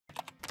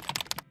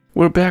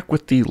We're back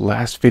with the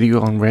last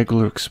video on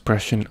regular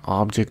expression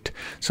object.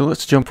 So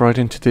let's jump right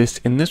into this.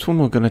 In this one,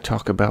 we're going to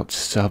talk about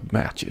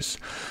submatches.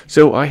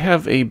 So I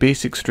have a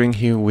basic string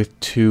here with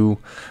two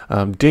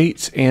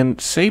dates,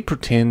 and say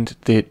pretend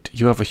that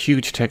you have a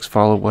huge text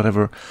file or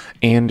whatever,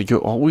 and you're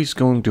always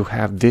going to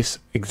have this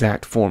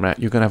exact format.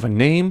 You're going to have a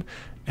name,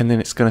 and then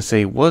it's going to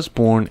say was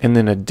born, and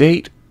then a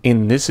date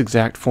in this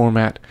exact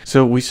format.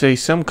 So we say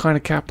some kind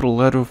of capital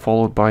letter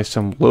followed by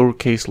some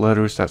lowercase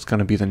letters, that's going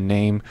to be the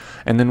name,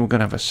 and then we're going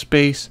to have a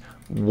space,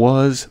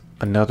 was,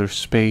 another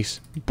space,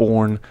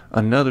 born,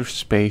 another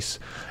space,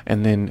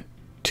 and then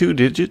 2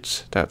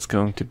 digits, that's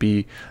going to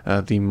be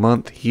the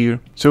month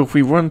here. So if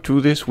we run through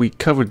this, we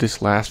covered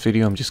this last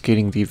video, I'm just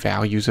getting the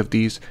values of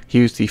these.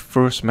 Here's the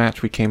first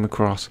match we came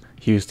across,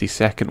 here's the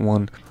second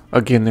one.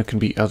 Again, there can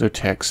be other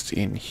text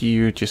in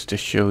here just to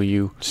show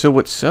you. So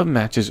what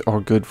submatches are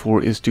good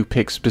for is to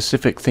pick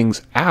specific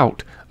things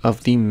out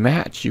of the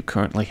match you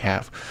currently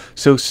have.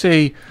 So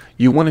say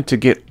you wanted to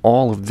get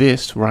all of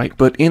this, right?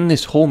 But in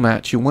this whole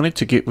match, you wanted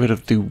to get rid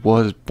of the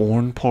was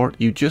born part.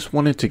 You just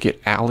wanted to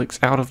get Alex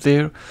out of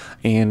there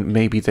and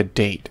maybe the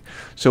date.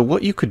 So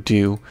what you could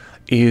do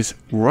is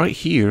right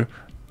here,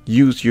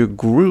 use your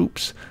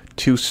groups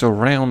to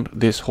surround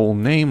this whole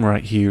name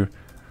right here.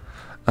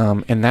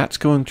 And that's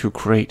going to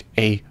create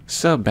a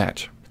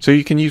submatch. So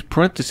you can use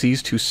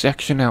parentheses to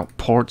section out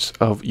parts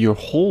of your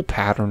whole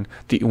pattern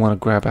that you want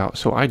to grab out.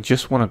 So I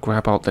just want to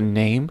grab out the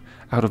name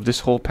out of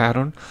this whole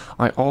pattern.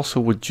 I also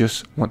would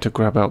just want to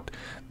grab out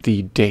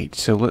the date.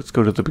 So let's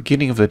go to the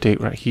beginning of the date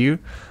right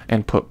here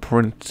and put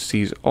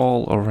parentheses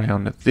all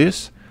around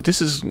this. This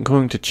is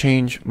going to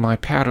change my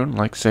pattern,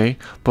 like say,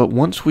 but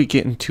once we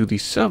get into the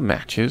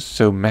submatches,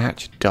 so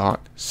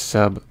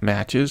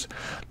match.Submatches,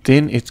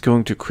 then it's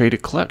going to create a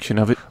collection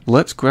of it.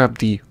 Let's grab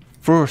the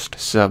first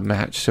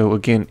submatch, so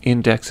again,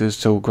 indexes,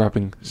 so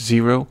grabbing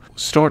 0.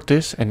 Start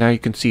this, and now you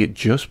can see it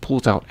just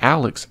pulls out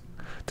Alex.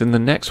 Then the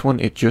next one,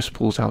 it just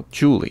pulls out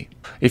Julie.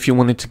 If you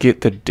wanted to get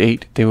the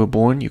date they were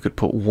born, you could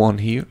put 1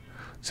 here.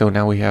 So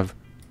now we have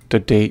the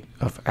date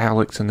of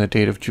Alex and the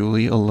date of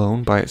Julie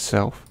alone by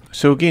itself.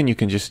 So again, you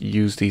can just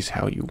use these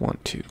how you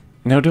want to.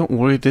 Now don't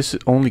worry, this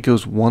only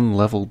goes one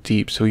level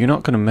deep, so you're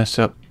not going to mess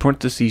up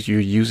parentheses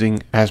you're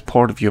using as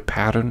part of your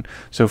pattern.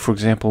 So for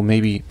example,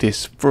 maybe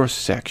this first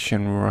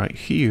section right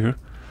here,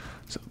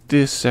 so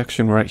this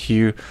section right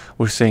here,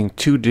 we're saying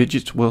 2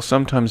 digits. Well,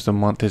 sometimes the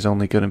month is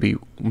only going to be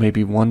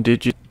maybe 1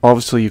 digit.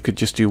 Obviously, you could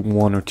just do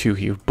 1 or 2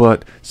 here,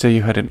 but say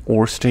you had an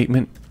or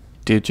statement,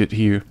 digit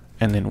here,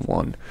 and then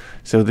 1.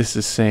 So this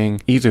is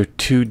saying either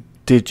 2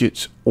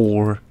 digits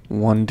or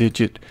 1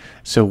 digit.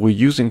 So we're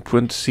using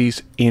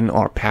parentheses in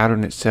our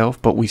pattern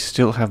itself, but we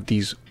still have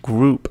these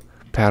group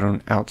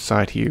pattern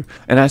outside here.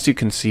 And as you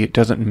can see, it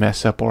doesn't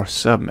mess up our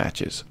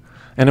submatches.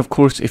 And of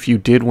course, if you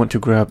did want to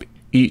grab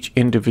each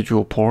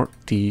individual part,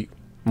 the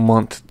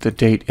month, the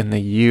date, and the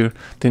year,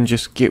 then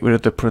just get rid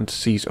of the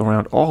parentheses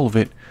around all of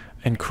it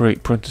and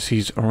create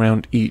parentheses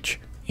around each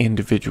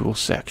individual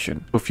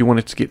section. If you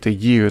wanted to get the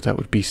year, that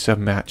would be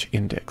submatch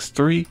index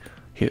 3.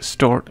 Hit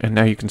start, and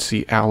now you can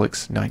see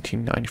Alex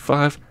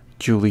 1995,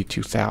 Julie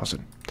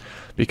 2000.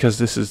 Because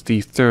this is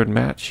the third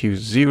match, here's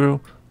 0,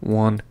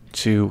 1,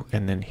 2,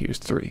 and then here's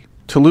 3.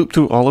 To loop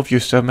through all of your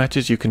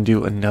submatches, you can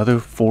do another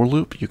for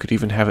loop. You could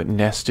even have it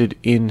nested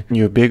in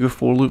your bigger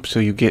for loop so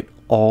you get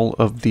all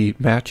of the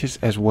matches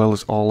as well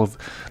as all of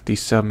the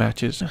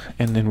submatches.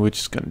 And then we're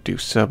just going to do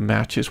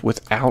submatches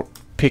without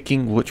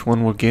picking which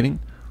one we're getting.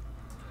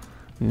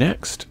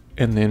 Next,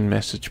 and then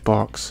message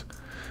box.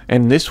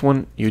 And this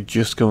one, you're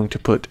just going to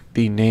put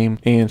the name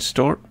and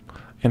start,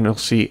 and you'll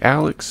see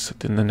Alex.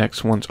 Then the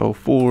next one's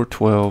 04,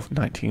 12,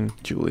 19,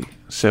 Julie.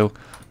 So,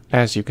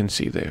 as you can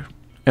see there.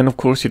 And of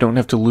course, you don't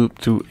have to loop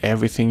through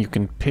everything. You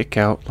can pick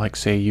out, like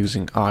say,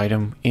 using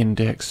item,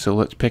 index. So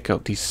let's pick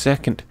out the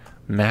second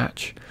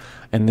match,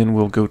 and then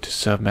we'll go to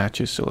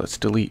submatches. So let's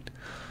delete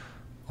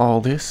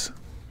all this.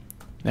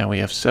 Now we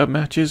have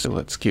submatches. So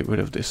let's get rid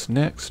of this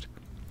next.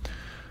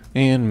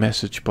 And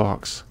message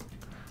box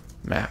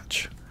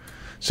match.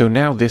 So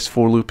now this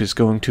for loop is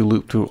going to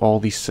loop through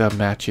all these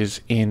submatches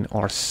in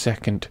our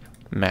second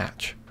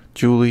match.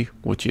 Julie,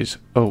 which is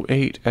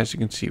 08, as you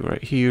can see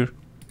right here,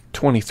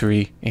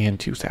 23, and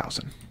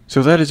 2000.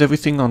 So that is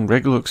everything on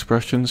regular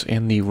expressions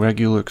and the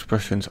regular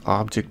expressions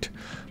object.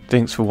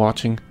 Thanks for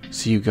watching.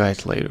 See you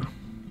guys later.